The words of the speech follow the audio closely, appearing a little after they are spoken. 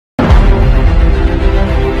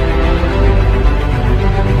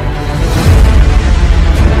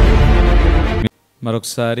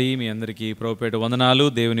మరొకసారి మీ అందరికీ ప్రభుపేట వందనాలు.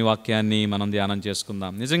 దేవుని వాక్యాన్ని మనం ధ్యానం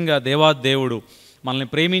చేసుకుందాం. నిజంగా దేవుడు మనల్ని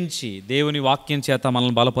ప్రేమించి దేవుని వాక్యం చేత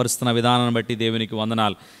మనల్ని బలపరుస్తున్న విధానాన్ని బట్టి దేవునికి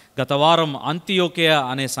వందనాలు. గత వారం అంతియోకియా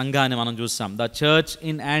అనే సంఘాన్ని మనం చూసాం. The church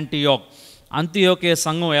in యాంటియోక్. అంతియోకియా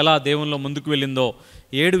సంఘం ఎలా దేవునిలో ముందుకు వెళ్ళిందో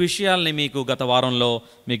 7 విషయాల్ని మీకు గత వారంలో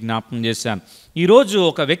మీకు జ్ఞాపకం చేశాను. ఈరోజు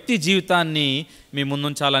ఒక వ్యక్తి జీవితాన్ని మీ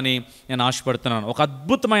ముందుంచాలని నేను ఆశపడుతున్నాను. ఒక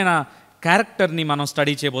అద్భుతమైన క్యారెక్టర్ని మనం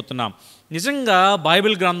స్టడీ చేయబోతున్నాం. నిజంగా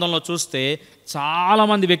బైబిల్ గ్రంథంలో చూస్తే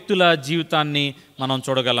చాలామంది వ్యక్తుల జీవితాన్ని మనం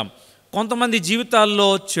చూడగలం. కొంతమంది జీవితాల్లో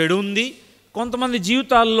చెడు ఉంది, కొంతమంది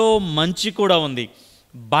జీవితాల్లో మంచి కూడా ఉంది.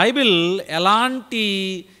 బైబిల్ ఎలాంటి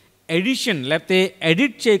ఎడిషన్ లేకపోతే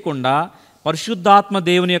ఎడిట్ చేయకుండా పరిశుద్ధాత్మ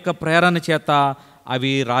దేవుని యొక్క ప్రేరణ చేత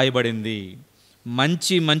అవి రాయబడింది.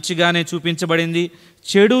 మంచిగానే చూపించబడింది,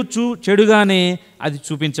 చెడుగానే అది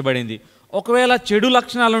చూపించబడింది. ఒకవేళ చెడు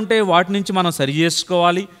లక్షణాలు ఉంటే వాటి నుంచి మనం సరి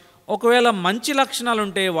చేసుకోవాలి, ఒకవేళ మంచి లక్షణాలు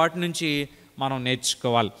ఉంటే వాటి నుంచి మనం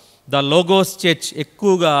నేర్చుకోవాలి. ద లోగోస్ చర్చ్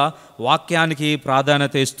ఎక్కువగా వాక్యానికి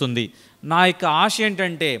ప్రాధాన్యత ఇస్తుంది. నా యొక్క ఆశ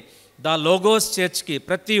ఏంటంటే ద లోగోస్ చర్చ్కి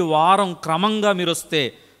ప్రతి వారం క్రమంగా మీరు వస్తే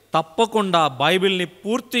తప్పకుండా బైబిల్ని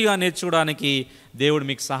పూర్తిగా నేర్చుకోవడానికి దేవుడు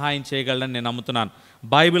మీకు సహాయం చేయగలడని నేను నమ్ముతున్నాను.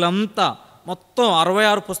 బైబిల్ అంతా మొత్తం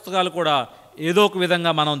 66 పుస్తకాలు కూడా ఏదో ఒక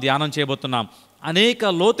విధంగా మనం ధ్యానం చేయబోతున్నాం. అనేక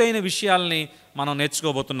లోతైన విషయాల్ని మనం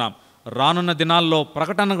నేర్చుకోబోతున్నాం. రానున్న దినాల్లో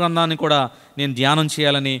ప్రకటన గ్రంథాన్ని కూడా నేను ధ్యానం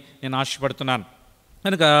చేయాలని నేను ఆశపడుతున్నాను.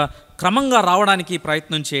 కనుక క్రమంగా రావడానికి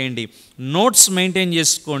ప్రయత్నం చేయండి. నోట్స్ మెయింటైన్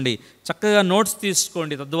చేసుకోండి, చక్కగా నోట్స్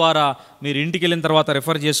తీసుకోండి. తద్వారా మీరు ఇంటికి వెళ్ళిన తర్వాత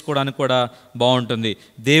రెఫర్ చేసుకోవడానికి కూడా బాగుంటుంది.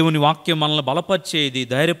 దేవుని వాక్యం మనల్ని బలపరిచేది,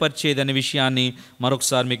 ధైర్యపరిచేది అనే విషయాన్ని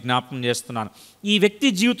మరొకసారి మీకు జ్ఞాపకం చేస్తున్నాను. ఈ వ్యక్తి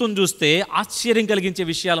జీవితం చూస్తే ఆశ్చర్యం కలిగించే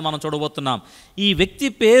విషయాలు మనం చూడబోతున్నాం. ఈ వ్యక్తి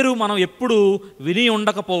పేరు మనం ఎప్పుడూ విని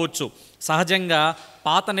ఉండకపోవచ్చు. సహజంగా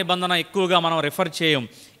పాత నిబంధన ఎక్కువగా మనం రెఫర్ చేయం.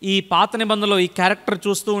 ఈ పాత నిబంధనలో ఈ క్యారెక్టర్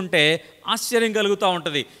చూస్తూ ఉంటే ఆశ్చర్యం కలుగుతూ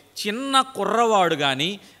ఉంటుంది. చిన్న కుర్రవాడు కానీ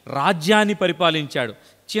రాజ్యాన్ని పరిపాలించాడు.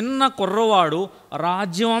 చిన్న కుర్రవాడు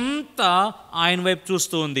రాజ్యం అంతా ఆయన వైపు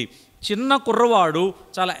చూస్తూ ఉంది. చిన్న కుర్రవాడు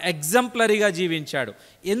చాలా ఎగ్జంప్లరీగా జీవించాడు.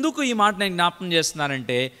 ఎందుకు ఈ మాట నేను జ్ఞాపకం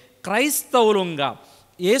చేస్తున్నానంటే, క్రైస్తవులంగా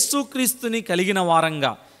యేసుక్రీస్తుని కలిగిన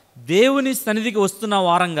వారంగా దేవుని సన్నిధికి వస్తున్న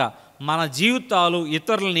వారంగా మన జీవితాలు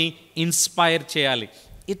ఇతరులని ఇన్స్పైర్ చేయాలి,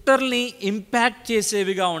 ఇతరుల్ని ఇంపాక్ట్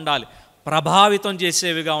చేసేవిగా ఉండాలి, ప్రభావితం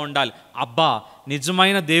చేసేవిగా ఉండాలి. అబ్బా,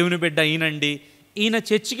 నిజమైన దేవుని బిడ్డ ఈయనండి, ఈయన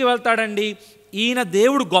చర్చికి వెళ్తాడండి, ఈయన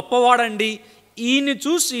దేవుడు గొప్పవాడండి, ఈయన్ని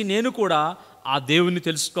చూసి నేను కూడా ఆ దేవుని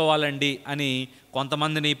తెలుసుకోవాలండి అని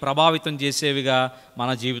కొంతమందిని ప్రభావితం చేసేవిగా మన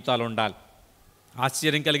జీవితాలు ఉండాలి.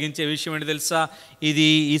 ఆశ్చర్యం కలిగించే విషయం ఏంటి తెలుసా? ఇది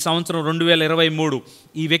ఈ సంవత్సరం 2023.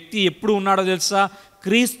 ఈ వ్యక్తి ఎప్పుడు ఉన్నాడో తెలుసా?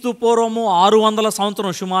 క్రీస్తు పూర్వము 600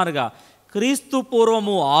 సంవత్సరం, సుమారుగా క్రీస్తు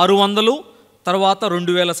పూర్వము 600, తర్వాత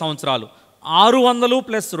 2000 సంవత్సరాలు. 600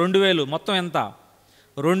 ప్లస్ 2000 మొత్తం ఎంత?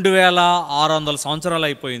 2600 సంవత్సరాలు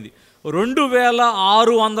అయిపోయింది.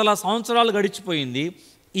 2600 సంవత్సరాలు గడిచిపోయింది.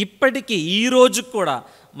 ఇప్పటికీ ఈ రోజు కూడా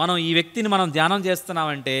మనం ఈ వ్యక్తిని మనం ధ్యానం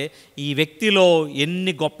చేస్తున్నామంటే ఈ వ్యక్తిలో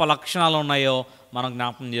ఎన్ని గొప్ప లక్షణాలు ఉన్నాయో మనం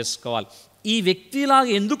జ్ఞాపకం చేసుకోవాలి. ఈ వ్యక్తిలాగా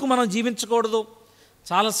ఎందుకు మనం జీవించకూడదు?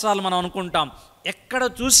 చాలాసార్లు మనం అనుకుంటాం, ఎక్కడ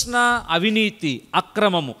చూసినా అవినీతి,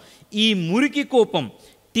 అక్రమము, ఈ మురికి కోపం.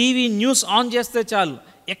 టీవీ న్యూస్ ఆన్ చేస్తే చాలు,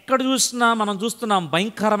 ఎక్కడ చూసినా మనం చూస్తున్నాం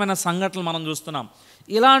భయంకరమైన సంఘటనలు మనం చూస్తున్నాం.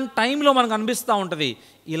 ఇలాంటి టైంలో మనకు అనిపిస్తూ ఉంటుంది,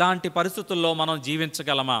 ఇలాంటి పరిస్థితుల్లో మనం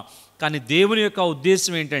జీవించగలమా? కానీ దేవుని యొక్క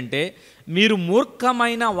ఉద్దేశం ఏంటంటే, మీరు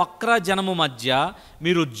మూర్ఖమైన వక్ర జనము మధ్య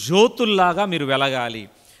మీరు జ్యోతుల్లాగా మీరు వెలగాలి.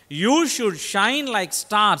 You should shine like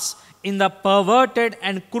stars in the perverted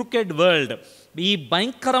and crooked world. ఈ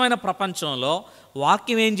భయంకరమైన ప్రపంచంలో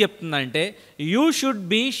వాక్యం ఏం చెప్తుందంటే, you should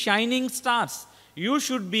be shining stars, you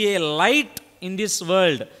should be A light in this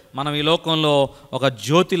world. మనం ఈ లోకంలో ఒక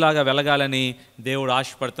జ్యోతిలాగా వెలగాలని దేవుడు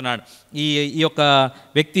ఆశపడుతున్నాడు. ఈ యొక్క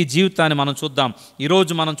వ్యక్తి జీవితాన్ని మనం చూద్దాం.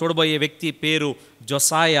 ఈరోజు మనం చూడబోయే వ్యక్తి పేరు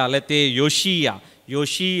జోసాయా లేతే యోషియా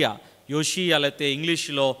లేతే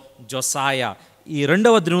ఇంగ్లీష్లో జోసాయా. ఈ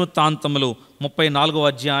 2వ దినవృత్తాంతములు 34వ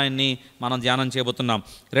అధ్యాయాన్ని మనం ధ్యానం చేయబోతున్నాం.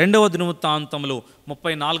 2వ దినవృత్తాంతములు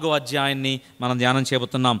 34వ అధ్యాయాన్ని మనం ధ్యానం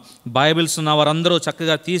చేయబోతున్నాం. బైబిల్స్ ఉన్న వారందరూ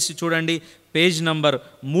చక్కగా తీసి చూడండి. Page number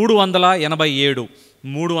 387.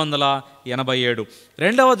 387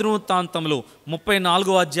 2వ దినవృత్తాంతములు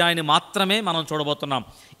 34వ అధ్యాయాన్ని మాత్రమే మనం చూడబోతున్నాం.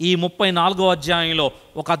 ఈ 34వ అధ్యాయంలో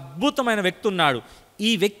ఒక అద్భుతమైన వ్యక్తి ఉన్నాడు.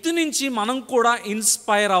 ఈ వ్యక్తి నుంచి మనం కూడా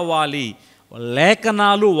ఇన్స్పైర్ అవ్వాలి.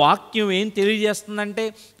 లేఖనాలు, వాక్యం ఏం తెలియజేస్తుందంటే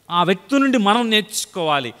ఆ వ్యక్తి నుండి మనం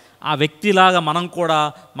నేర్చుకోవాలి. ఆ వ్యక్తిలాగా మనం కూడా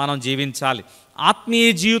మనం జీవించాలి. ఆత్మీయ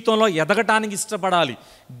జీవితంలో ఎదగటానికి ఇష్టపడాలి,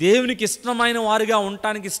 దేవునికి ఇష్టమైన వారిగా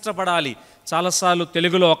ఉండటానికి ఇష్టపడాలి. చాలాసార్లు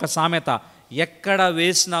తెలుగులో ఒక సామెత, ఎక్కడ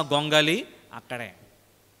వేసిన గొంగలి అక్కడే.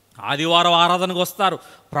 ఆదివారం ఆరాధనకు వస్తారు,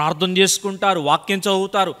 ప్రార్థన చేసుకుంటారు, వాక్యం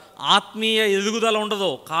చదువుతారు, ఆత్మీయ ఎదుగుదల ఉండదు.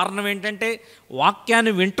 కారణం ఏంటంటే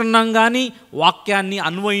వాక్యాన్ని వింటున్నాం కానీ వాక్యాన్ని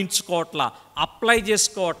అన్వయించుకోవట్లా, అప్లై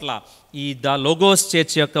చేసుకోవట్లా. ఈ ద లోగోస్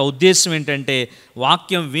చర్చ్ యొక్క ఉద్దేశం ఏంటంటే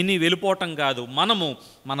వాక్యం విని వెళ్ళిపోవటం కాదు, మనము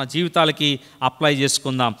మన జీవితాలకి అప్లై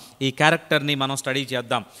చేసుకుందాం. ఈ క్యారెక్టర్ని మనం స్టడీ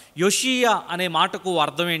చేద్దాం. యోషియా అనే మాటకు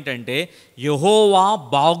అర్థం ఏంటంటే యెహోవా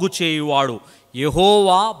బాగు చేయువాడు,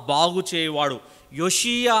 యెహోవా బాగు చేయువాడు.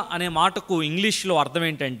 యోషియా అనే మాటకు ఇంగ్లీష్లో అర్థం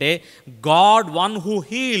ఏంటంటే God one who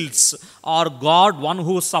heels are God one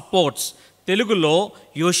who supports. తెలుగులో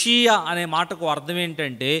యోషియా అనే మాటకు అర్థం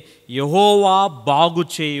ఏంటంటే యెహోవా బాగు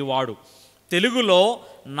చేయువాడు. తెలుగులో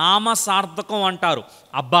నామసార్థకం అంటారు,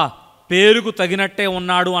 అబ్బా పేరుకు తగినట్టే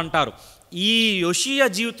ఉన్నాడు అంటారు. ఈ యోషియా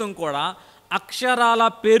జీవితం కూడా అక్షరాల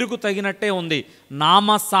పేరుకు తగినట్టే ఉంది,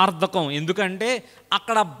 నామసార్థకం. ఎందుకంటే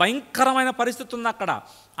అక్కడ భయంకరమైన పరిస్థితి ఉంది.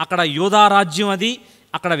 అక్కడ యూదా రాజ్యం, అది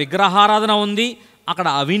అక్కడ విగ్రహారాధన ఉంది, అక్కడ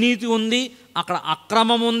అవినీతి ఉంది, అక్కడ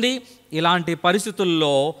అక్రమం ఉంది. ఇలాంటి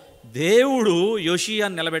పరిస్థితుల్లో దేవుడు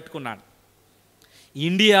యోషియాని నిలబెట్టుకున్నాడు.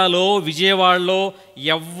 ఇండియాలో విజయవాడలో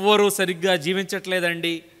ఎవ్వరూ సరిగ్గా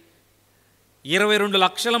జీవించట్లేదండి. 22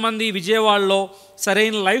 లక్షల మంది విజయవాడలో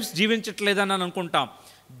సరైన లైఫ్స్ జీవించట్లేదని అనుకుంటాం.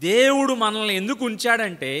 దేవుడు మనల్ని ఎందుకు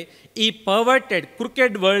ఉంచాడంటే ఈ పర్వర్టెడ్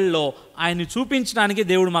క్రికెట్ వరల్డ్లో ఆయన్ని చూపించడానికి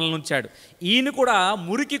దేవుడు మనల్ని ఉంచాడు. ఈయన కూడా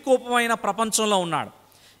మురికి కోపమైన ప్రపంచంలో ఉన్నాడు.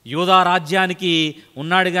 యూదా రాజ్యానికి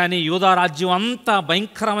ఉన్నాడు కానీ యూదా రాజ్యం అంతా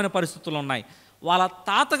భయంకరమైన పరిస్థితులు ఉన్నాయి. వాళ్ళ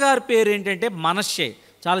తాతగారి పేరు ఏంటంటే మనష్షే.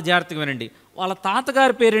 చాలా జాగ్రత్తగా వినండి. వాళ్ళ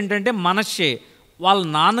తాతగారి పేరు ఏంటంటే మనష్షే, వాళ్ళ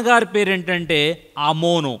నాన్నగారి పేరు ఏంటంటే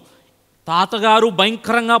ఆమోను. తాతగారు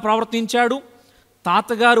భయంకరంగా ప్రవర్తించాడు,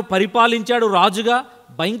 తాతగారు పరిపాలించాడు రాజుగా,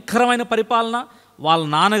 భయంకరమైన పరిపాలన. వాళ్ళ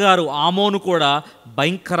నాన్నగారు ఆమోను కూడా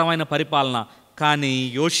భయంకరమైన పరిపాలన. కానీ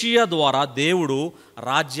యోషియా ద్వారా దేవుడు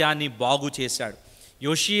రాజ్యాన్ని బాగు చేశాడు.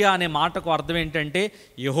 యోషియా అనే మాటకు అర్థం ఏంటంటే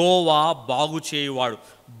యెహోవా బాగు చేయువాడు.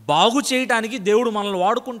 బాగు చేయటానికి దేవుడు మనల్ని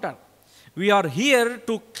వాడుకుంటాడు. We are here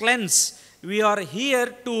to cleanse, we are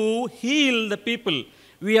here to heal the people,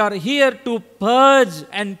 we are here to purge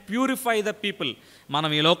and purify the people. మనం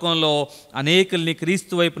ఈ లోకంలో అనేకుల్ని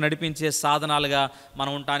క్రీస్తు వైపు నడిపించే సాధనాలుగా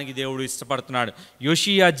మనం ఉండటానికి దేవుడు ఇష్టపడుతున్నాడు.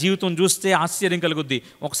 యోషియా జీవితం చూస్తే ఆశ్చర్యం కలుగుద్ది.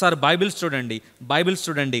 ఒకసారి బైబిల్స్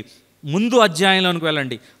చూడండి, ముందు అధ్యాయంలోనికి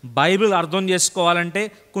వెళ్ళండి. బైబిల్ అర్థం చేసుకోవాలంటే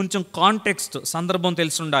కొంచెం కాంటెక్స్ట్, సందర్భం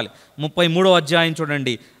తెలిసి ఉండాలి. 33వ అధ్యాయం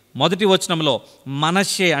చూడండి. మొదటి వచనంలో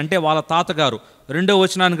మనష్షే అంటే వాళ్ళ తాతగారు. 2వ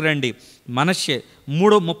వచనానికి రండి, మనష్షే.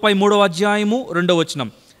 33వ అధ్యాయము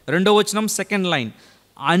 2వ వచనం సెకండ్ లైన్,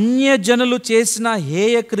 అన్యజనులు చేసిన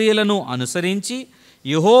హేయ క్రియలను అనుసరించి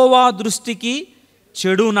యెహోవా దృష్టికి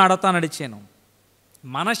చెడు నడత నడిచాను.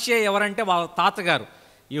 మనష్షే ఎవరంటే వాళ్ళ తాతగారు.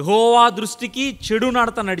 యెహోవా దృష్టికి చెడు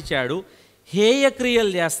నడత నడిచాడు, హేయ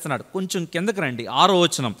క్రియలు చేస్తున్నాడు. కొంచెం కిందకి రండి, 6వ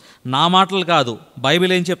వచనం. నా మాటలు కాదు,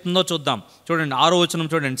 బైబిల్ ఏం చెప్తుందో చూద్దాం. చూడండి 6వ వచనం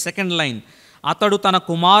చూడండి, సెకండ్ లైన్, అతడు తన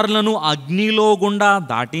కుమారులను అగ్నిలో గుండా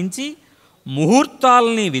దాటించి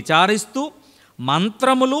ముహూర్తాలని విచారిస్తూ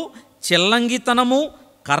మంత్రములు, చిల్లంగితనము,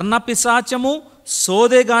 కర్ణపిశాచము,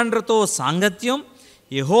 సోదెగాండ్రతో సాంగత్యం,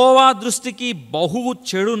 యెహోవా దృష్టికి బహు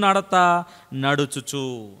చెడు నడత నడుచుచు.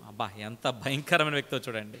 అబ్బా ఎంత భయంకరమైన వ్యక్తో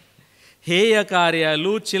చూడండి. హేయ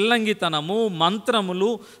కార్యాలు, చిల్లంగితనము, మంత్రములు,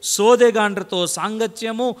 సోదెగాండ్రతో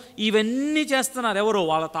సాంగత్యము, ఇవన్నీ చేస్తున్నారు. ఎవరు?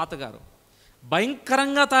 వాళ్ళ తాతగారు.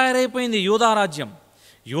 భయంకరంగా తయారైపోయింది యూదా రాజ్యం.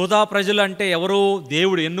 యూదా ప్రజలు అంటే ఎవరు?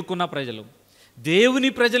 దేవుడు ఎన్నుకున్న ప్రజలు,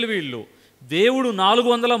 దేవుని ప్రజలు వీళ్ళు. దేవుడు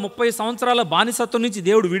 430 సంవత్సరాల బానిసత్వం నుంచి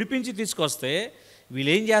దేవుడు విడిపించి తీసుకొస్తే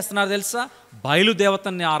వీళ్ళు ఏం చేస్తున్నారు తెలుసా?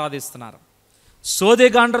 బయలుదేవతల్ని ఆరాధిస్తున్నారు,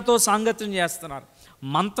 సోదెగాండ్రతో సాంగత్యం చేస్తున్నారు,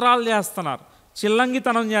 మంత్రాలు చేస్తున్నారు,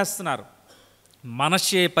 చిల్లంగితనం చేస్తున్నారు.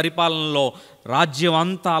 మనష్షే పరిపాలనలో రాజ్యం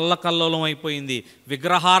అంతా అల్లకల్లోలం అయిపోయింది.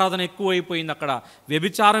 విగ్రహారాధన ఎక్కువైపోయింది, అక్కడ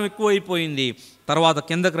వ్యభిచారం ఎక్కువైపోయింది. తర్వాత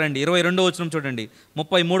కిందకు రండి, 22వ వచనం చూడండి.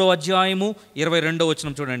 33వ అధ్యాయము 22వ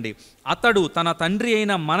వచనం చూడండి. అతడు తన తండ్రి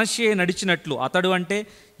అయిన మనష్షే నడిచినట్లు, అతడు అంటే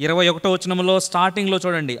 21వ వచనంలో స్టార్టింగ్లో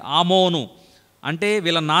చూడండి, ఆమోను అంటే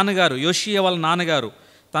వీళ్ళ నాన్నగారు, యోషియా వాళ్ళ నాన్నగారు.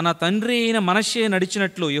 తన తండ్రి అయిన మనష్షే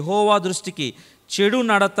నడిచినట్లు యెహోవా దృష్టికి చెడు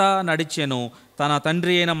నడత నడిచెను. తన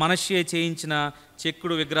తండ్రి అయిన మనష్షే చేయించిన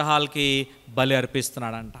చెక్కుడు విగ్రహాలకి బలి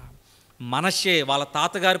అర్పిస్తున్నాడంట. మనష్షే వాళ్ళ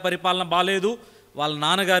తాతగారి పరిపాలన బాలేదు, వాళ్ళ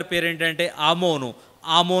నాన్నగారి పేరేంటంటే ఆమోను.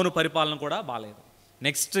 ఆమోను పరిపాలన కూడా బాలేదు.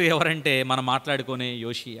 నెక్స్ట్ ఎవరంటే మనం మాట్లాడుకునే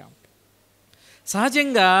యోషియా.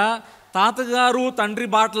 సహజంగా తాతగారు తండ్రి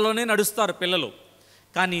బాటలోనే నడుస్తారు పిల్లలు.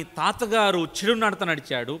 కానీ తాతగారు చెడు నడత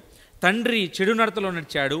నడిచాడు, తండ్రి చెడు నడతలో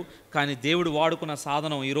నడిచాడు. కానీ దేవుడు వాడుకున్న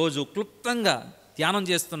సాధనం ఈరోజు క్లుప్తంగా ధ్యానం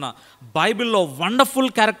చేస్తున్న బైబిల్లో వండర్ఫుల్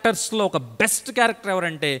క్యారెక్టర్స్లో ఒక బెస్ట్ క్యారెక్టర్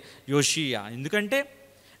ఎవరంటే యోషియా. ఎందుకంటే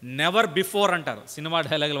నెవర్ బిఫోర్ అంటారు, సినిమా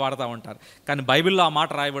డైలాగులు వాడుతూ ఉంటారు, కానీ బైబిల్లో ఆ మాట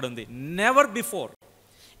రాయబడి ఉంది, నెవర్ బిఫోర్.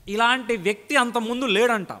 ఇలాంటి వ్యక్తి అంత ముందు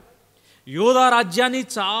లేడంట. యూదా రాజ్యాన్ని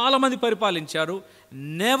చాలామంది పరిపాలించారు.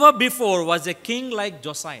 Never before was a king like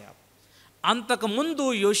జోసాయా. అంతకుముందు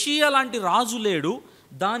యోషియా లాంటి రాజు లేడు,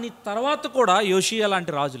 దాని తర్వాత కూడా యోషియా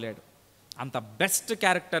లాంటి రాజు లేడు. అంత బెస్ట్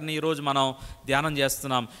క్యారెక్టర్ని ఈరోజు మనం ధ్యానం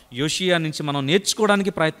చేస్తున్నాం. యోషియా నుంచి మనం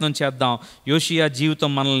నేర్చుకోవడానికి ప్రయత్నం చేద్దాం. యోషియా జీవితం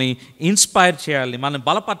మనల్ని ఇన్స్పైర్ చేయాలి, మనల్ని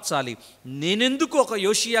బలపరచాలి. నేనెందుకు ఒక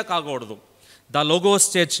యోషియా కాకూడదు? ద లోగోస్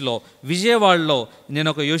చర్చ్లో విజయవాడలో నేను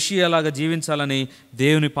ఒక యోషియాలాగా జీవించాలని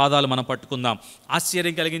దేవుని పాదాలు మనం పట్టుకుందాం.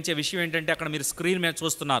 ఆశ్చర్యం కలిగించే విషయం ఏంటంటే, అక్కడ మీరు స్క్రీన్ మీద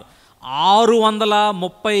చూస్తున్నారు,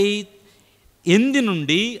 638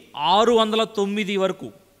 నుండి 609 వరకు,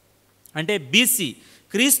 అంటే బీసీ,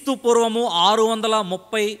 క్రీస్తు పూర్వము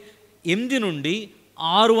 638 నుండి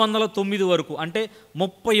 609 వరకు, అంటే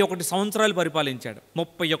 31 సంవత్సరాలు పరిపాలించాడు.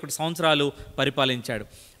 31 సంవత్సరాలు పరిపాలించాడు.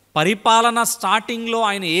 పరిపాలన స్టార్టింగ్లో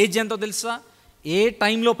ఆయన ఏజ్ ఎంతో తెలుసా? ఏ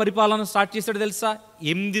టైంలో పరిపాలన స్టార్ట్ చేశాడో తెలుసా?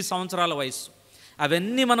 8 సంవత్సరాల వయసు.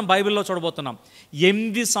 అవన్నీ మనం బైబిల్లో చూడబోతున్నాం.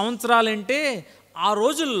 8 సంవత్సరాలంటే ఆ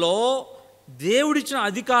రోజుల్లో దేవుడిచ్చిన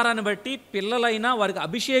అధికారాన్ని బట్టి పిల్లలైనా వారికి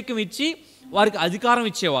అభిషేకం ఇచ్చి వారికి అధికారం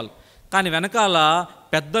ఇచ్చేవాళ్ళు. కానీ వెనకాల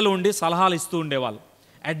పెద్దలు ఉండి సలహాలు ఇస్తూ ఉండేవాళ్ళు,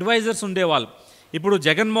 అడ్వైజర్స్ ఉండేవాళ్ళు. ఇప్పుడు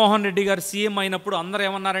జగన్మోహన్ రెడ్డి గారు సీఎం అయినప్పుడు అందరూ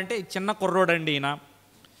ఏమన్నారంటే, చిన్న కుర్రోడండి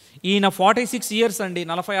ఈయన 46 ఇయర్స్ అండి,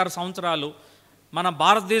 46 సంవత్సరాలు, మన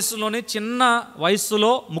భారతదేశంలోనే చిన్న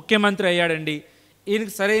వయస్సులో ముఖ్యమంత్రి అయ్యాడండి,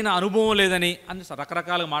 ఈయనకి సరైన అనుభవం లేదని అని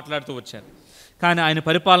రకరకాలుగా మాట్లాడుతూ వచ్చారు. కానీ ఆయన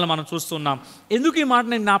పరిపాలన మనం చూస్తున్నాం. ఎందుకు ఈ మాట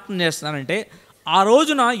నేను జ్ఞాపకం చేస్తున్నానంటే, ఆ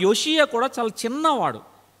రోజున యోషియా కూడా చాలా చిన్నవాడు,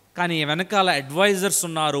 కానీ వెనకాల అడ్వైజర్స్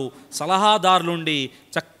ఉన్నారు, సలహాదారులుండి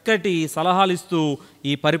చక్కటి సలహాలు ఇస్తూ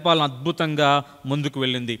ఈ పరిపాలన అద్భుతంగా ముందుకు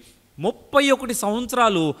వెళ్ళింది. 31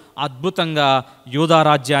 సంవత్సరాలు అద్భుతంగా యూదా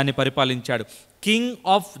రాజ్యాన్ని పరిపాలించాడు. కింగ్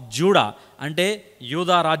ఆఫ్ జూడా అంటే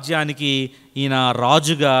యూదా రాజ్యానికి ఈయన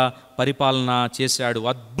రాజుగా పరిపాలన చేశాడు.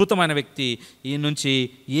 అద్భుతమైన వ్యక్తి. ఈ నుంచి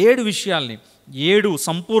 7 విషయాల్ని, 7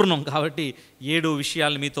 సంపూర్ణం కాబట్టి 7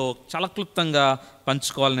 విషయాలు మీతో చాలా క్లుప్తంగా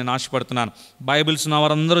పంచుకోవాలని నేను ఆశపడుతున్నాను. బైబిల్స్ ఉన్న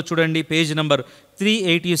వారందరూ చూడండి, పేజ్ నెంబర్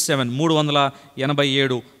 387,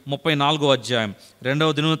 387, 34వ అధ్యాయం, 2వ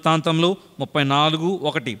దినవృత్తాంతములు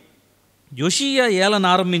 34:1. యోషియా ఏలను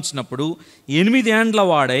ఆరంభించినప్పుడు 8 ఏండ్ల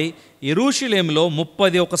వాడై యెరూషలేములో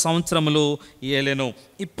 31 సంవత్సరములు ఏలెను.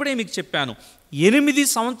 ఇప్పుడే మీకు చెప్పాను, 8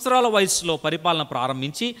 సంవత్సరాల వయసులో పరిపాలన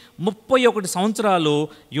ప్రారంభించి 31 సంవత్సరాలు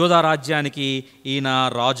యూదా రాజ్యానికి ఈయన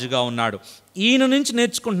రాజుగా ఉన్నాడు. ఈయన నుంచి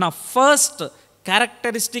నేర్చుకుంటున్న ఫస్ట్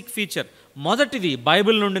క్యారెక్టరిస్టిక్ ఫీచర్, మొదటిది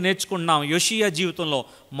బైబిల్ నుండి నేర్చుకుంటున్నాం. యోషియా జీవితంలో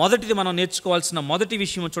మొదటిది మనం నేర్చుకోవాల్సిన మొదటి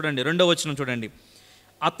విషయం చూడండి, 2వ వచనం చూడండి.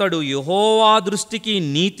 అతడు యెహోవా దృష్టికి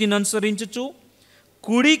నీతిని అనుసరించుచు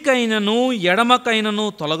కుడికైనను ఎడమకైనను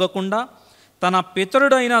తొలగకుండా తన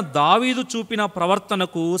పితరుడైన దావీదు చూపిన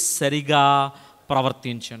ప్రవర్తనకు సరిగా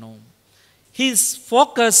ప్రవర్తించెను. His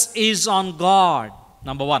focus is on God.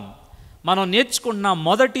 Number 1 మనం నేర్చుకున్న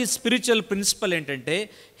మొదటి స్పిరిచువల్ ప్రిన్సిపల్ ఏంటంటే,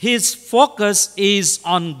 his focus is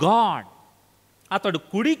on God. అతడు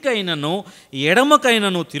కుడికైనను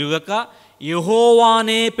ఎడమకైనను తిరగక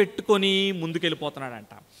యెహోవానే పెట్టుకొని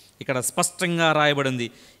ముందుకెళ్ళిపోతున్నాడంట. ఇక్కడ స్పష్టంగా రాయబడింది,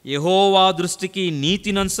 యెహోవా దృష్టికి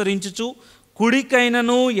నీతిని అనుసరించుచు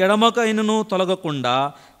కుడికైనను ఎడమకైనను తొలగకుండా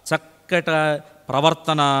చక్కట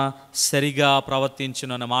ప్రవర్తన సరిగా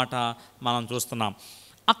ప్రవర్తించును అన్న మాట మనం చూస్తున్నాం.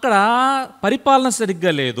 అక్కడ పరిపాలన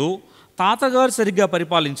సరిగ్గా లేదు, తాతగారు సరిగ్గా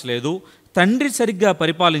పరిపాలించలేదు, తండ్రి సరిగ్గా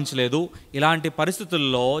పరిపాలించలేదు. ఇలాంటి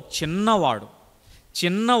పరిస్థితుల్లో చిన్నవాడు,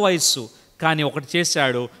 చిన్న వయస్సు, కానీ ఒకటి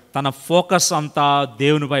చేశాడు, తన ఫోకస్ అంతా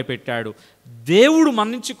దేవునిపై పెట్టాడు. దేవుడు మన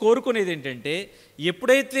నుంచి కోరుకునేది ఏంటంటే,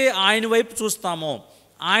 ఎప్పుడైతే ఆయన వైపు చూస్తామో,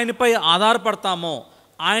 ఆయనపై ఆధారపడతామో,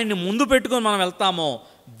 ఆయన్ని ముందు పెట్టుకొని మనం వెళ్తామో,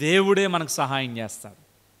 దేవుడే మనకు సహాయం చేస్తాడు.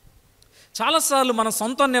 చాలాసార్లు మన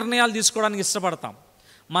సొంత నిర్ణయాలు తీసుకోవడానికి ఇష్టపడతాం.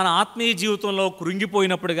 మన ఆత్మీయ జీవితంలో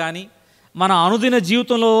కృంగిపోయినప్పుడు కానీ, మన అనుదిన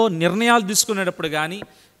జీవితంలో నిర్ణయాలు తీసుకునేటప్పుడు కానీ,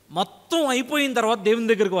 మొత్తం అయిపోయిన తర్వాత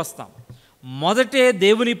దేవుని దగ్గరికి వస్తాం. మొదటే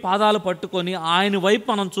దేవుని పాదాలు పట్టుకొని ఆయన వైపు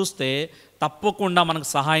మనం చూస్తే తప్పకుండా మనకు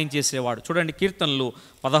సహాయం చేసేవాడు. చూడండి, కీర్తనలు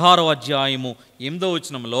 16వ అధ్యాయము 8వ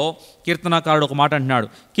వచనంలో కీర్తనకారుడు ఒక మాట అంటున్నాడు.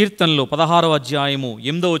 కీర్తనలు 16వ అధ్యాయము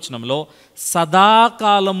 8వ వచనంలో,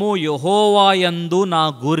 సదాకాలము యెహోవా యందు నా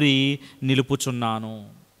గురి నిలుపుచున్నాను.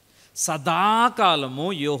 సదాకాలము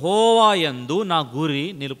యెహోవా యందు నా గురి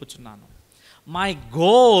నిలుపుచున్నాను. My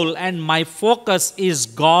goal and my focus is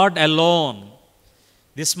God alone.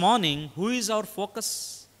 This morning, who is our focus?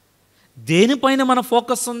 దేనిపైన మన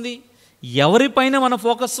ఫోకస్ ఉంది? ఎవరిపైన మన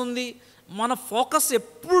ఫోకస్ ఉంది? మన ఫోకస్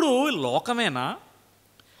ఎప్పుడు లోకమేనా?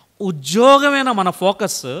 ఉద్యోగమేనా మన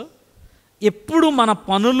ఫోకస్? ఎప్పుడు మన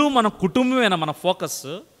పనులు, మన కుటుంబమేనా మన ఫోకస్?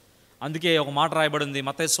 అందుకే ఒక మాట రాయబడింది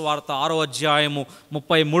మత్తయి సువార్త 6వ అధ్యాయము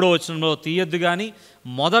 33వ వచనంలో, తీయొద్దు కానీ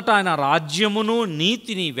మొదట ఆయన రాజ్యమును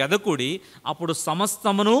నీతిని వెదకుడి, అప్పుడు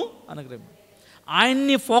సమస్తమును అనుగ్రహం.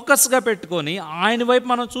 ఆయన్ని ఫోకస్గా పెట్టుకొని ఆయన వైపు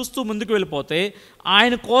మనం చూస్తూ ముందుకు వెళ్ళిపోతే,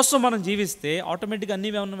 ఆయన కోసం మనం జీవిస్తే ఆటోమేటిక్గా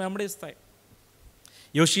అన్నీ వెంబడిస్తాయి.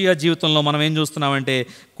 యోషియా జీవితంలో మనం ఏం చూస్తున్నామంటే,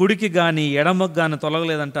 కుడికి కానీ ఎడమకు కానీ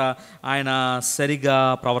తొలగలేదంట, ఆయన సరిగా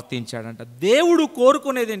ప్రవర్తించాడంట. దేవుడు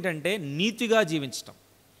కోరుకునేది ఏంటంటే నీతిగా జీవించటం.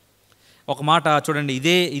 ఒక మాట చూడండి,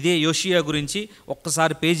 ఇదే యోషియా గురించి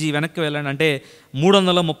ఒక్కసారి పేజీ వెనక్కి వెళ్ళండి. అంటే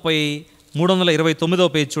 329వ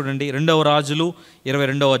పేజీ చూడండి, 2వ రాజులు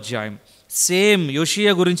 22వ అధ్యాయం. సేమ్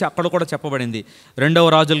యోషియా గురించి అక్కడ కూడా చెప్పబడింది. 2వ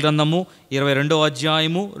రాజుల గ్రంథము 22వ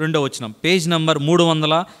అధ్యాయము 2వ వచనం, పేజ్ నంబర్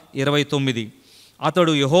 329.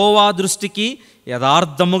 అతడు యెహోవా దృష్టికి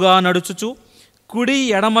యథార్థముగా నడుచుచు కుడి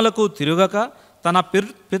ఎడమలకు తిరుగక తన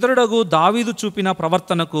పితరుడగు దావీదు చూపిన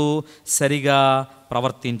ప్రవర్తనకు సరిగా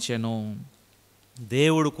ప్రవర్తించెను.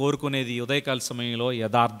 దేవుడు కోరుకునేది ఉదయకాల సమయంలో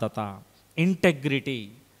యథార్థత, ఇంటెగ్రిటీ.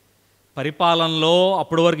 పరిపాలనలో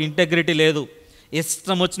అప్పటి వరకు ఇంటెగ్రిటీ లేదు,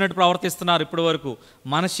 ఇష్టం వచ్చినట్టు ప్రవర్తిస్తున్నారు. ఇప్పటి వరకు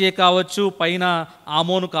మనషే కావచ్చు, పైన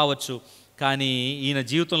ఆమోను కావచ్చు. కానీ ఈయన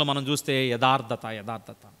జీవితంలో మనం చూస్తే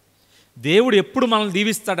యథార్థత. దేవుడు ఎప్పుడు మనల్ని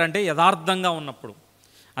దీవిస్తాడంటే యథార్థంగా ఉన్నప్పుడు.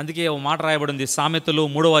 అందుకే ఓ మాట రాయబడింది సామెతలు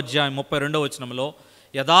 3వ అధ్యాయం 32వ వచనంలో,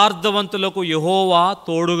 యథార్థవంతులకు యెహోవా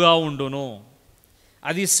తోడుగా ఉండును.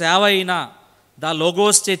 అది సేవ అయినా,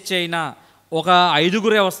 లోగోస్ చర్చ్ అయినా, ఒక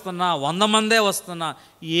 5గురే వస్తున్నా, 100 మందే వస్తున్నా,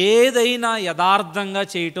 ఏదైనా యథార్థంగా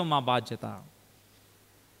చేయటం మా బాధ్యత.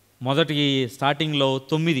 మొదటి స్టార్టింగ్లో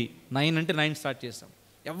 9 అంటే 9 స్టార్ట్ చేసాం.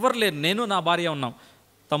 ఎవరు లేరు, నేను నా భార్య ఉన్నాం,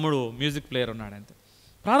 తమ్ముడు మ్యూజిక్ ప్లేయర్ ఉన్నాడు, అంతే.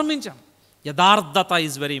 ప్రారంభించాం. యథార్థత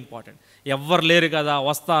ఈజ్ వెరీ ఇంపార్టెంట్. ఎవ్వరు లేరు కదా,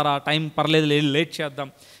 వస్తారా, టైం పర్లేదు, లేట్ చేద్దాం.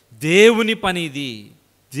 దేవుని పని ఇది.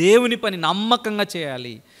 దేవుని పని నమ్మకంగా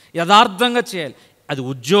చేయాలి, యథార్థంగా చేయాలి. అది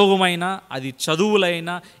ఉద్యోగమైనా, అది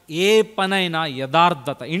చదువులైనా, ఏ పనైనా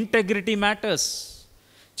యథార్థత, ఇంటెగ్రిటీ మ్యాటర్స్.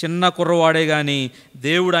 చిన్న కుర్రవాడే కానీ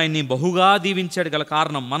దేవుడు ఆయన్ని బహుగా దీవించాడు. గల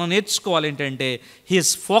కారణం మనం నేర్చుకోవాలి ఏంటంటే,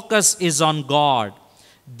 his focus is on God.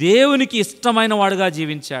 దేవునికి ఇష్టమైన వాడుగా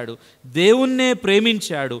జీవించాడు, దేవుణ్ణే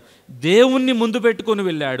ప్రేమించాడు, దేవుణ్ణి ముందు పెట్టుకొని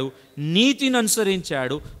వెళ్ళాడు, నీతిని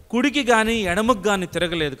అనుసరించాడు, కుడికి కానీ ఎడమకు కానీ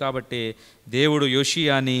తిరగలేదు. కాబట్టి దేవుడు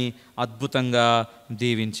యోషియాని అద్భుతంగా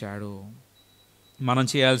దీవించాడు. మనం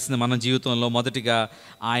చేయాల్సింది మన జీవితంలో మొదటిగా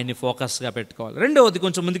ఆయన్ని ఫోకస్గా పెట్టుకోవాలి. రెండవది,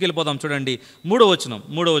 కొంచెం ముందుకు వెళ్ళిపోదాం చూడండి,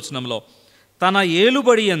 3వ వచనంలో, తన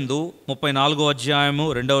ఏలుబడి యందు 34వ అధ్యాయము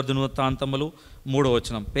 2వ దినవృత్తాంతములు 3వ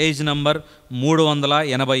వచనం, పేజ్ నంబర్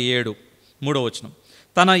 387, 3వ వచనం.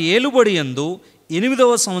 తన ఏలుబడి యందు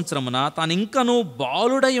 8వ సంవత్సరమున తాను ఇంకనూ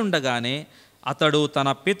బాలుడై ఉండగానే అతడు తన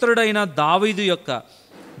పితరుడైన దావీదు యొక్క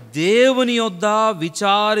దేవుని యొద్ద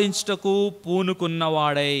విచారించుటకు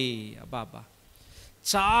పూనుకున్నవాడై. అబ్బాబా,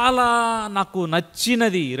 చాలా నాకు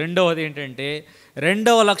నచ్చినది రెండవది ఏంటంటే,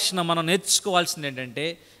 రెండవ లక్షణం మనం నేర్చుకోవాల్సింది ఏంటంటే,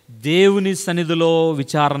 దేవుని సన్నిధిలో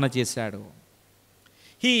విచారణ చేశాడు.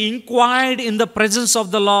 He ఇంక్వైర్డ్ in the presence of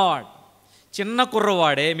the lord. చిన్న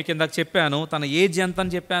కుర్రవాడే, మీకు ఇందాక చెప్పాను తన ఏజ్ ఎంత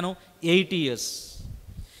అని చెప్పాను, 8 years.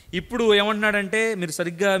 ఇప్పుడు ఏమంటున్నాడంటే, మీరు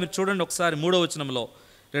సరిగ్గా చూడండి ఒకసారి 3వ వచనంలో,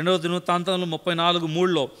 2వ దినవృత్తాంతంలో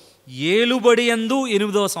 34:3లో, ఏలుబడి యందు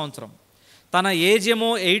 8వ సంవత్సరం. తన ఏజ్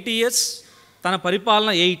ఏమో 8 years, తన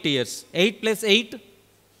పరిపాలన 8 years. 8 + 8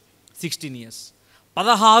 16 years.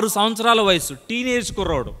 16 సంవత్సరాల వయసు, టీనేజ్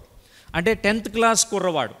కుర్రాడు, అంటే 10th క్లాస్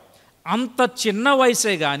కుర్రవాడు. అంత చిన్న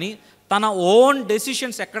వయసే కానీ తన ఓన్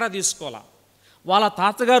డెసిషన్స్ ఎక్కడా తీసుకోవాలా. వాళ్ళ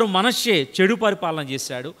తాతగారు మనషే చెడు పరిపాలన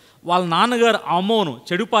చేశాడు, వాళ్ళ నాన్నగారు ఆమోను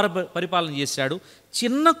చెడు పరిపాలన చేశాడు.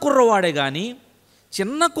 చిన్న కుర్రవాడే కానీ,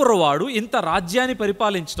 చిన్న కుర్రవాడు ఇంత రాజ్యాన్ని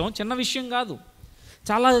పరిపాలించడం చిన్న విషయం కాదు.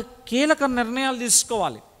 చాలా కీలక నిర్ణయాలు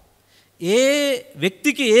తీసుకోవాలి. ఏ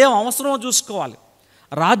వ్యక్తికి ఏం అవసరమో చూసుకోవాలి,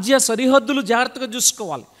 రాజ్య సరిహద్దులు జాగ్రత్తగా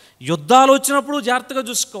చూసుకోవాలి, యుద్ధాలు వచ్చినప్పుడు జాగ్రత్తగా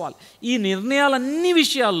చూసుకోవాలి. ఈ నిర్ణయాలన్నీ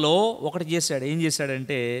విషయాల్లో ఒకటి చేశాడు. ఏం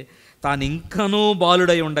చేశాడంటే, తాను ఇంకనూ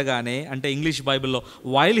బాలుడై ఉండగానే, అంటే ఇంగ్లీష్ బైబిల్లో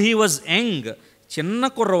వైల్ హీ వాజ్ యంగ్, చిన్న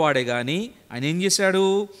కుర్రవాడే కానీ ఆయన ఏం చేశాడు,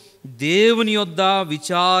 దేవుని యొద్ద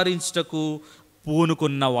విచారించుటకు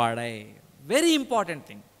పూనుకున్నవాడై. Very important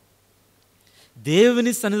thing.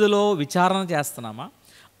 దేవుని సన్నిధిలో విచారణ చేస్తున్నామా?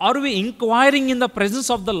 Are we inquiring in the presence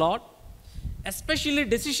of the lord? Especially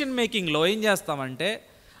decision మేకింగ్లో ఏం చేస్తామంటే,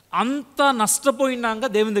 అంత నష్టపోయినాక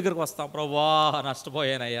దేవుని దగ్గరకు వస్తాం. ప్రభువా,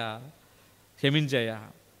 నష్టపోయానయ్యా, క్షమించయ్యా.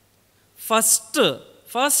 ఫస్ట్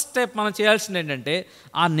స్టెప్ మనం చేయాల్సింది ఏంటంటే,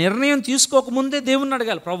 ఆ నిర్ణయం తీసుకోకముందే దేవుణ్ణి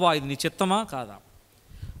అడగాలి, ప్రభువా ఇది నీ చిత్తమా కాదా?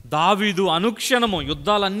 దావీదు అనుక్షణము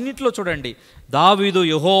యుద్ధాలన్నింటిలో చూడండి, దావీదు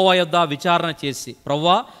యెహోవా యొద్ద విచారణ చేసి,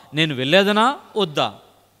 ప్రభువా నేను వెళ్ళేదనా వద్దా,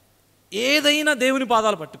 ఏదైనా దేవుని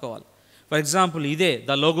పాదాలు పట్టుకోవాలి. ఫర్ ఎగ్జాంపుల్ ఇదే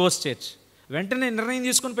ద లోగోస్ చర్చ్, వెంటనే నిర్ణయం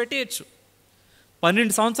తీసుకొని పెట్టేయచ్చు.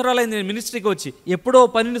 12 సంవత్సరాలు అయింది నేను మినిస్ట్రీకి వచ్చి, ఎప్పుడో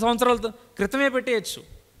 12 సంవత్సరాల క్రితమే పెట్టేయచ్చు.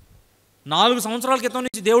 4 సంవత్సరాల క్రితం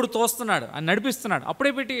నుంచి దేవుడు తోస్తున్నాడు, ఆయన నడిపిస్తున్నాడు,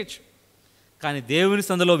 అప్పుడే పెట్టేయచ్చు. కానీ దేవుని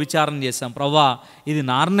సందులో విచారణ చేశాం, ప్రభువా ఇది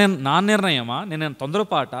నా నిర్ణయమా, నేను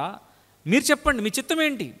తొందరపాట, మీరు చెప్పండి మీ చిత్తం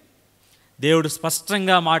ఏంటి. దేవుడు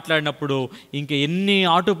స్పష్టంగా మాట్లాడినప్పుడు ఇంక ఎన్ని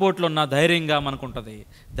ఆటుపోట్లు ఉన్నా ధైర్యంగా మనకుంటుంది,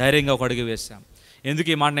 ధైర్యంగా ఒక అడుగు వేశాం. ఎందుకు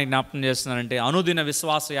ఈ మాట నేను జ్ఞాపకం చేస్తున్నానంటే, అనుదిన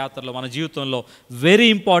విశ్వాస యాత్రలో మన జీవితంలో వెరీ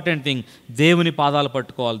ఇంపార్టెంట్ థింగ్ దేవుని పాదాలు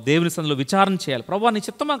పట్టుకోవాలి, దేవుని సందులో విచారణ చేయాలి. ప్రభువా నీ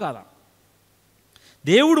చిత్తమా కాదా.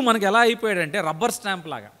 దేవుడు మనకి ఎలా అయిపోయాడంటే రబ్బర్ స్టాంప్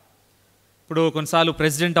లాగా. ఇప్పుడు కొన్నిసార్లు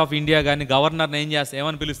ప్రెసిడెంట్ ఆఫ్ ఇండియా కానీ గవర్నర్ని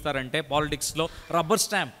ఏమని పిలుస్తారంటే పాలిటిక్స్లో రబ్బర్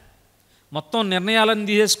స్టాంప్. మొత్తం నిర్ణయాలను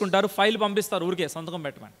తీసేసుకుంటారు, ఫైల్ పంపిస్తారు ఊరికే సంతకం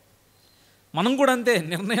పెట్టమని. మనం కూడా అంతే,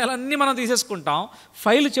 నిర్ణయాలన్నీ మనం తీసేసుకుంటాం,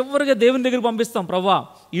 ఫైల్ చివరిగా దేవుని దగ్గరికి పంపిస్తాం. ప్రభువా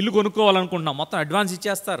ఇల్లు కొనుక్కోవాలనుకుంటున్నాం, మొత్తం అడ్వాన్స్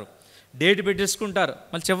ఇచ్చేస్తారు, డేట్ పెట్టేసుకుంటారు,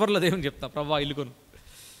 మళ్ళీ చివరిలో దేవుని చెప్తాం ప్రభువా ఇల్లు కొను.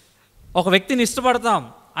 ఒక వ్యక్తిని ఇష్టపడతాం,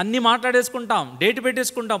 అన్నీ మాట్లాడేసుకుంటాం, డేట్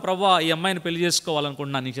పెట్టేసుకుంటాం, ప్రభువా ఈ అమ్మాయిని పెళ్లి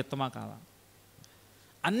చేసుకోవాలనుకుంటున్నాను, నీ చిత్తమా కాదా.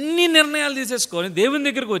 అన్ని నిర్ణయాలు తీసేసుకొని దేవుని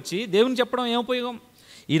దగ్గరికి వచ్చి దేవుని చెప్పడం ఏం ఉపయోగం.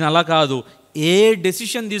 ఈయన అలా కాదు, ఏ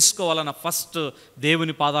డెసిషన్ తీసుకోవాలన్న ఫస్ట్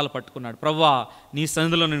దేవుని పాదాలు పట్టుకున్నాడు. ప్రభువా నీ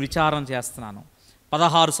సన్నిధిలో నేను విచారణ చేస్తున్నాను.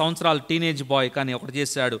 16 సంవత్సరాలు టీనేజ్ బాయ్, కానీ ఒకటి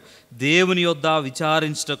చేశాడు, దేవుని యొద్ద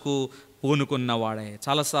విచారించుటకు పూనుకున్నవాడే.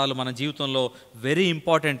 చాలాసార్లు మన జీవితంలో వెరీ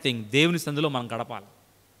ఇంపార్టెంట్ థింగ్ దేవుని సన్నిధిలో మనం గడపాలి.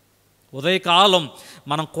 ఉదయకాలం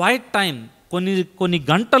మనం క్వైట్ టైం కొన్ని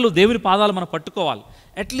గంటలు దేవుని పాదాలు మనం పట్టుకోవాలి,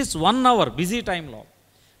 అట్లీస్ట్ 1 అవర్ బిజీ టైంలో.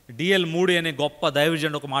 డిఎల్ మూడి అనే గొప్ప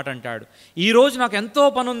దైవజనుడు ఒక మాట అంటాడు, ఈరోజు నాకు ఎంతో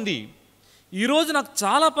పని ఉంది, ఈరోజు నాకు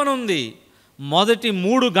చాలా పని ఉంది, మొదటి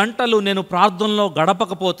 3 గంటలు నేను ప్రార్థనలో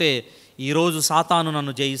గడపకపోతే ఈరోజు సాతాను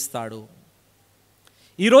నన్ను జయిస్తాడు.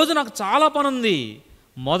 ఈరోజు నాకు చాలా పని ఉంది,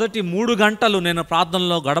 మొదటి 3 గంటలు నేను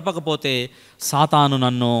ప్రార్థనలో గడపకపోతే సాతాను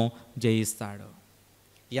నన్ను జయిస్తాడు.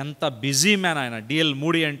 ఎంత బిజీ మ్యాన్ ఆయన. డిఎల్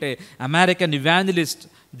మూడి అంటే అమెరికన్ ఇవాంజలిస్ట్,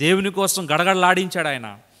 దేవుని కోసం గడగడలాడించాడు ఆయన.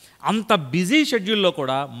 అంత బిజీ షెడ్యూల్లో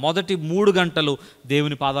కూడా మొదటి 3 గంటలు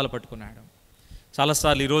దేవుని పాదాలు పట్టుకున్నాడు.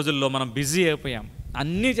 చాలాసార్లు ఈ రోజుల్లో మనం బిజీ అయిపోయాం,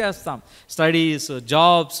 అన్నీ చేస్తాం, స్టడీస్,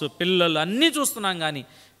 జాబ్స్, పిల్లలు అన్నీ చూస్తున్నాం, కానీ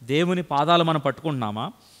దేవుని పాదాలు మనం పట్టుకుంటున్నామా,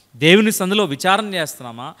 దేవుని సందులో విచారణ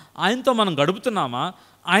చేస్తున్నామా, ఆయనతో మనం గడుపుతున్నామా,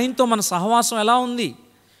 ఆయనతో మన సహవాసం ఎలా ఉంది.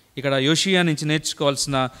 ఇక్కడ యోషియా నుంచి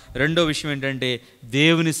నేర్చుకోవాల్సిన రెండో విషయం ఏంటంటే,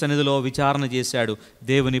 దేవుని సన్నిధిలో విచారణ చేశాడు,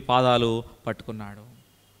 దేవుని పాదాలు పట్టుకున్నాడు.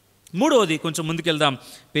 మూడవది, కొంచెం ముందుకెళ్దాం,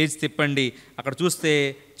 పేజ్ తిప్పండి. అక్కడ చూస్తే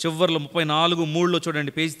చివరిలో 34:3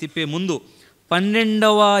 చూడండి, పేజ్ తిప్పే ముందు,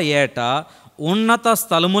 12వ ఏట ఉన్నత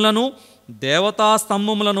స్థలములను దేవతా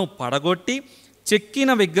స్తంభములను పడగొట్టి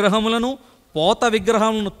చెక్కిన విగ్రహములను పోత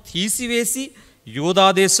విగ్రహములను తీసివేసి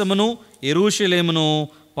యూదాదేశమును యెరూషలేమును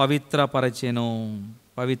పవిత్రపరచెను,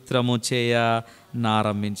 పవిత్రము చేయ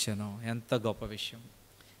నారంభించెను. ఎంత గొప్ప విషయం.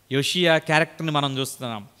 యోషియా క్యారెక్టర్ని మనం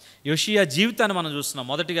చూస్తున్నాం, యోషియా జీవితాన్ని మనం చూస్తున్నాం.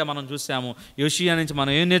 మొదటిగా మనం చూసాము, యోషియా నుంచి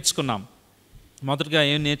మనం ఏం నేర్చుకున్నాం. మొదటిగా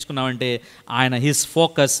ఏం నేర్చుకున్నామంటే ఆయన his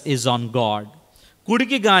focus is on God.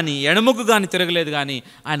 కుడికి కానీ ఎడమకు కానీ తిరగలేదు, కానీ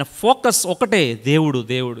ఆయన ఫోకస్ ఒకటే, దేవుడు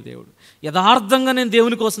దేవుడు దేవుడు. యథార్థంగా నేను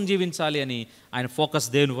దేవుని కోసం జీవించాలి అని ఆయన ఫోకస్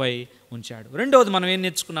దేవునిపై ఉంచాడు. రెండవది మనం ఏం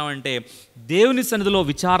నేర్చుకున్నామంటే దేవుని సన్నిధిలో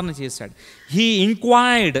విచారణ చేశాడు. He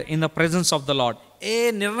ఇంక్వైర్డ్ in the presence of the lord. ఏ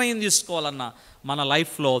నిర్ణయం తీసుకోవాలన్నా మన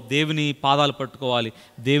లైఫ్లో దేవుని పాదాలు పట్టుకోవాలి,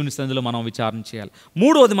 దేవుని సన్నిధిలో మనం విచారణ చేయాలి.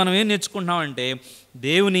 మూడవది మనం ఏం నేర్చుకుంటున్నామంటే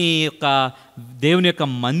దేవుని యొక్క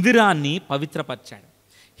మందిరాన్ని పవిత్రపరిచాడు.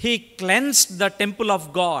 He cleansed the temple of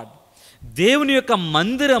God. దేవుని యొక్క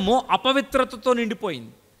మందిరము అపవిత్రతతో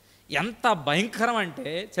నిండిపోయింది. ఎంత భయంకరం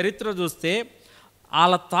అంటే చరిత్ర చూస్తే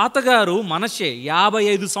వాళ్ళ తాతగారు మనషే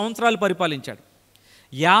 55 సంవత్సరాలు పరిపాలించాడు.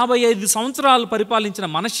 55 సంవత్సరాలు పరిపాలించిన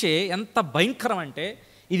మనషే ఎంత భయంకరం అంటే,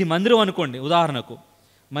 ఇది మందిరం అనుకోండి ఉదాహరణకు,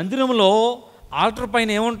 మందిరంలో ఆల్టర్ పైన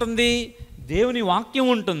ఏముంటుంది, దేవుని వాక్యం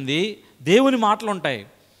ఉంటుంది, దేవుని మాటలు ఉంటాయి.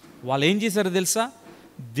 వాళ్ళు ఏం చేశారో తెలుసా,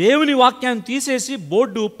 దేవుని వాక్యాన్ని తీసేసి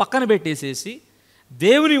బోర్డు పక్కన పెట్టేసేసి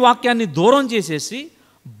దేవుని వాక్యాన్ని దూరం చేసేసి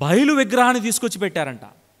బయలు విగ్రహాన్ని తీసుకొచ్చి పెట్టారంట.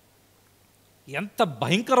 ఎంత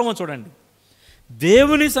భయంకరమో చూడండి.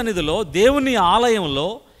 దేవుని సన్నిధిలో, దేవుని ఆలయంలో,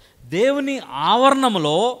 దేవుని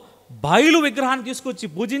ఆవరణంలో బయలు విగ్రహాన్ని తీసుకొచ్చి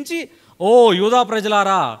పూజించి, ఓ యూదా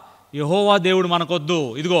ప్రజలారా, యెహోవా దేవుడు మనకొద్దు,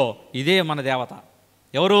 ఇదిగో ఇదే మన దేవత.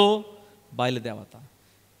 ఎవరు? బయలుదేవత.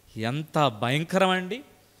 ఎంత భయంకరం అండి.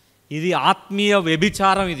 ఇది ఆత్మీయ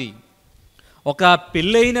వ్యభిచారం. ఇది ఒక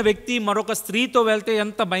పెళ్ళైన వ్యక్తి మరొక స్త్రీతో వెళ్తే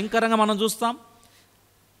ఎంత భయంకరంగా మనం చూస్తాం,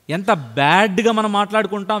 ఎంత బ్యాడ్గా మనం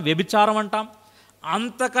మాట్లాడుకుంటాం, వ్యభిచారం అంటాం.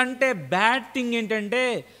 అంతకంటే బ్యాడ్ థింగ్ ఏంటంటే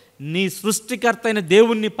నీ సృష్టికర్త అయిన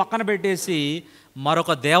దేవుణ్ణి పక్కన పెట్టేసి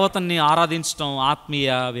మరొక దేవతని ఆరాధించడం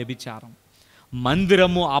ఆత్మీయ వ్యభిచారం.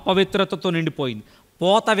 మందిరము అపవిత్రతతో నిండిపోయింది.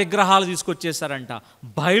 పోత విగ్రహాలు తీసుకొచ్చేసారంట,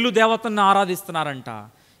 బయలుదేవతను ఆరాధిస్తున్నారంట.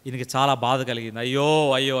 ఈయనకి చాలా బాధ కలిగింది. అయ్యో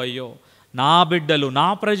అయ్యో అయ్యో, నా బిడ్డలు, నా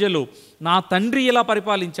ప్రజలు, నా తండ్రి ఇలా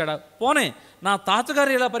పరిపాలించాడు, పోనే నా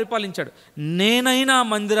తాతగారు ఇలా పరిపాలించాడు, నేనైనా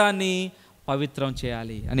మందిరాన్ని పవిత్రం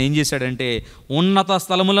చేయాలి అని ఏం చేశాడంటే ఉన్నత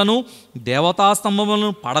స్థలములను, దేవతా స్తంభములను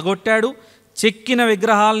పడగొట్టాడు, చెక్కిన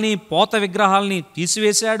విగ్రహాల్ని, పోత విగ్రహాల్ని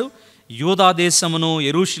తీసివేశాడు, యూదా దేశమును,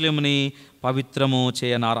 యెరూషలేముని పవిత్రము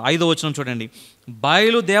చేయనారు. 5వ వచనం చూడండి.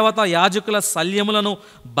 బయలు దేవత యాజకుల శల్యములను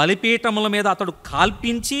బలిపీఠముల మీద అతడు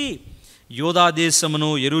కాల్పించి యూదా దేశమును,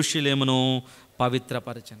 యెరూషలేమును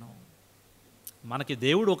పవిత్రపరచెను. మనకి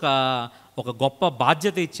దేవుడు ఒక గొప్ప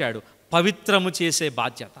బాధ్యత ఇచ్చాడు, పవిత్రము చేసే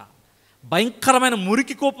బాధ్యత. భయంకరమైన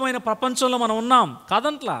మురికి కోపమైన ప్రపంచంలో మనం ఉన్నాం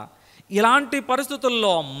కాదంట్లా. ఇలాంటి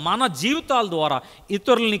పరిస్థితుల్లో మన జీవితాల ద్వారా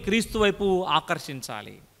ఇతరుల్ని క్రీస్తు వైపు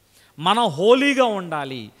ఆకర్షించాలి. మనం హోలీగా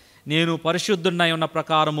ఉండాలి. నేను పరిశుద్ధుడై ఉన్న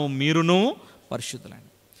ప్రకారము మీరును పరిశుద్ధులని.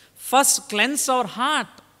 First cleanse our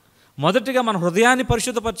heart. మొదటిగా మన హృదయాన్ని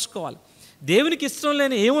పరిశుద్ధపరచుకోవాలి. దేవునికి ఇష్టం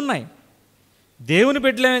లేని ఏమున్నాయి? దేవుని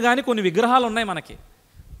బిడ్డలేమే కానీ కొన్ని విగ్రహాలు ఉన్నాయి మనకి.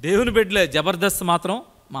 దేవుని బిడ్డలే జబర్దస్త్ మాత్రం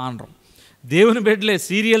మానరు, దేవుని బిడ్డలే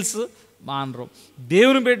సీరియల్స్ మానరు,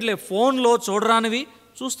 దేవుని బిడ్డలే ఫోన్లో చూడరానివి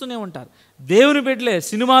చూస్తూనే ఉంటారు, దేవుని బిడ్డలే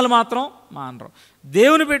సినిమాలు మాత్రం మానరు,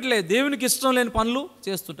 దేవుని బిడ్డలే దేవునికి ఇష్టం లేని పనులు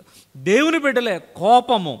చేస్తుంటారు, దేవుని బిడ్డలే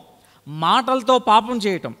కోపము, మాటలతో పాపం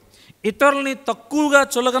చేయటం, ఇతరులని తక్కువగా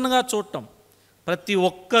చులకనగా చూడటం. ప్రతి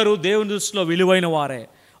ఒక్కరూ దేవుని దృష్టిలో విలువైన వారే.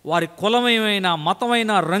 వారి కులమైనా,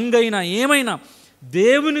 మతమైనా, రంగైనా, ఏమైనా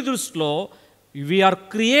దేవుని దృష్టిలో we are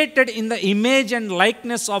created in the image and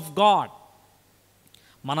likeness of God.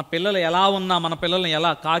 మన పిల్లలు ఎలా ఉన్నా, మన పిల్లల్ని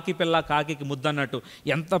ఎలా కాకి పిల్ల కాకి ముద్దన్నట్టు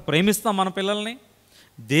ఎంత ప్రేమిస్తాం మన పిల్లల్ని.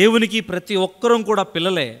 దేవునికి ప్రతి ఒక్కరూ కూడా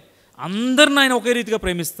పిల్లలే. అందరిని ఆయన ఒకే రీతిగా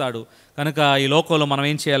ప్రేమిస్తాడు. కనుక ఈ లోకంలో మనం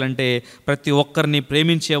ఏం చేయాలంటే ప్రతి ఒక్కరిని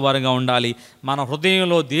ప్రేమించేవారుగా ఉండాలి. మన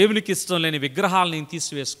హృదయంలో దేవునికి ఇష్టం లేని విగ్రహాలని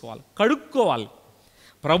తీసివేసుకోవాలి, కడుక్కోవాలి.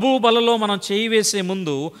 ప్రభువు బలలో మనం చేయి వేసే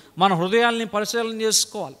ముందు మన హృదయాల్ని పరిశీలన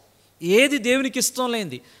చేసుకోవాలి. ఏది దేవునికి ఇష్టం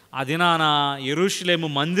లేనిది. ఆ దినాన యెరూషలేము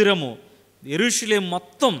మందిరము, యెరూషలేము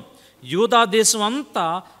మొత్తం, యూదా దేశం అంతా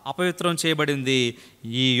అపవిత్రం చేయబడింది.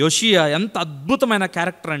 ఈ యోషియా ఎంత అద్భుతమైన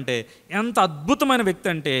క్యారెక్టర్ అంటే, ఎంత అద్భుతమైన వ్యక్తి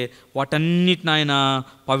అంటే వాటన్నిటిని ఆయన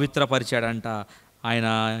పవిత్రపరిచాడంట. ఆయన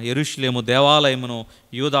యెరూషలేము దేవాలయమును,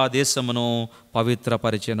 యూదా దేశమును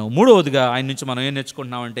పవిత్రపరిచాను. మూడవదిగా ఆయన నుంచి మనం ఏం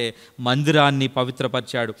నేర్చుకుంటున్నామంటే మందిరాన్ని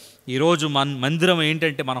పవిత్రపరిచాడు. ఈరోజు మందిరం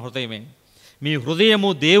ఏంటంటే మన హృదయమే. మీ హృదయము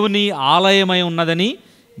దేవుని ఆలయమై ఉన్నదని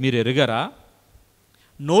మీరు ఎరుగరా?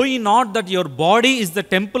 నో యీ not that your body is the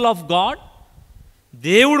temple of God.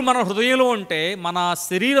 దేవుడు మన హృదయంలో ఉంటే మన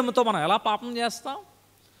శరీరంతో మనం ఎలా పాపం చేస్తాం?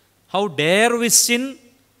 How dare we sin?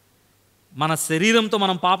 మన శరీరంతో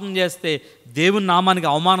మనం పాపం చేస్తే దేవుని నామానికి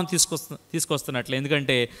అవమానం తీసుకొస్తున్నట్లే.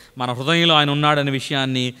 ఎందుకంటే మన హృదయంలో ఆయన ఉన్నాడనే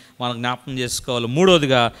విషయాన్ని మనం జ్ఞాపకం చేసుకోవాలి.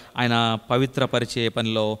 మూడవదిగా ఆయన పవిత్రపరిచే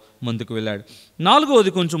పనిలో ముందుకు వెళ్ళాడు. నాలుగవది,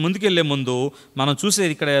 కొంచెం ముందుకెళ్లే ముందు మనం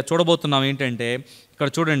చూసేది ఇక్కడ చూడబోతున్నాం ఏంటంటే, ఇక్కడ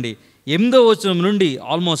చూడండి 8వ వచనం నుండి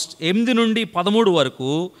ఆల్మోస్ట్ 8 నుండి 13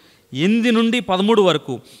 వరకు, 8 నుండి 13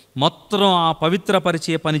 వరకు మొత్తం ఆ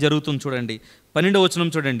పవిత్రపరిచే పని జరుగుతుంది. చూడండి 12వ వచనం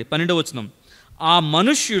చూడండి. 12వ వచనం, ఆ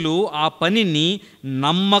మనుష్యులు ఆ పనిని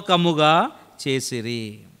నమ్మకముగా చేసిరి.